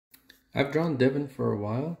I've drawn Devon for a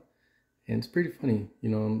while, and it's pretty funny.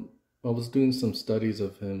 I was doing some studies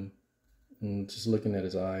of him and just looking at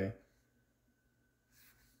his eye.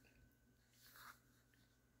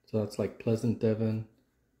 So that's like Pleasant Devon.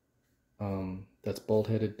 That's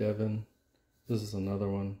bald-headed Devon. This is another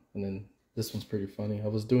one, and then this one's pretty funny. I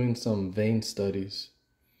was doing some vein studies.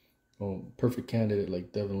 Oh, perfect candidate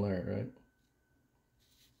like Devon Larrat, right?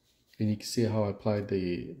 And you can see how I applied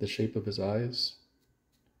the shape of his eyes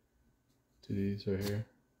to these right here.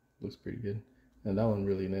 Looks pretty good. And that one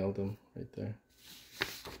really nailed him right there.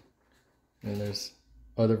 And there's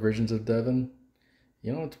other versions of Devon.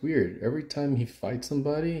 It's weird. Every time he fights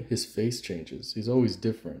somebody, his face changes. He's always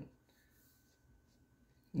different.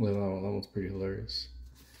 Well, that one's pretty hilarious.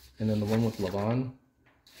 And then the one with Levon,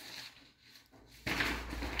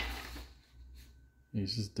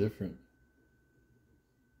 he's just different.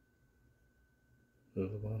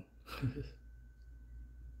 Levon.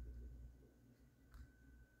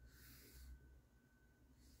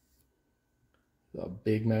 A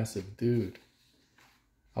big, massive dude.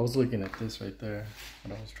 I was looking at this right there,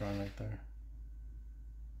 what I was drawing right there.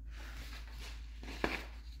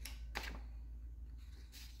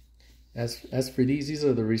 As for these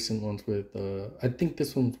are the recent ones with, I think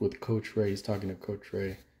this one's with Coach Ray. He's talking to Coach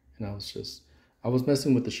Ray. And I was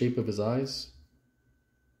messing with the shape of his eyes.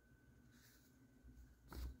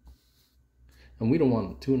 And we don't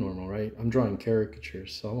want it too normal, right? I'm drawing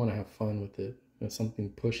caricatures, so I want to have fun with it. Something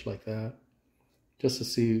pushed like that, just to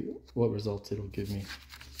see what results it'll give me.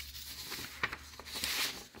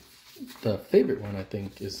 The favorite one, I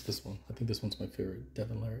think, is this one. I think this one's my favorite,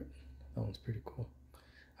 Devon Larrat. That one's pretty cool.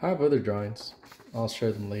 I have other drawings. I'll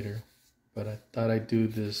share them later. But I thought I'd do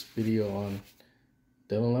this video on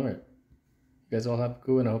Devon Larrat. You guys all have a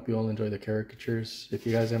good one. I hope you all enjoy the caricatures. If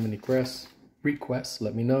you guys have any requests,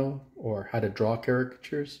 let me know. Or how to draw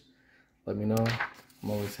caricatures, let me know. I'm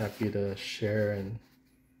always happy to share and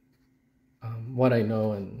what I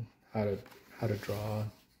know and how to draw,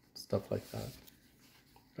 stuff like that.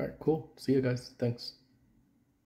 All right, cool. See you guys. Thanks.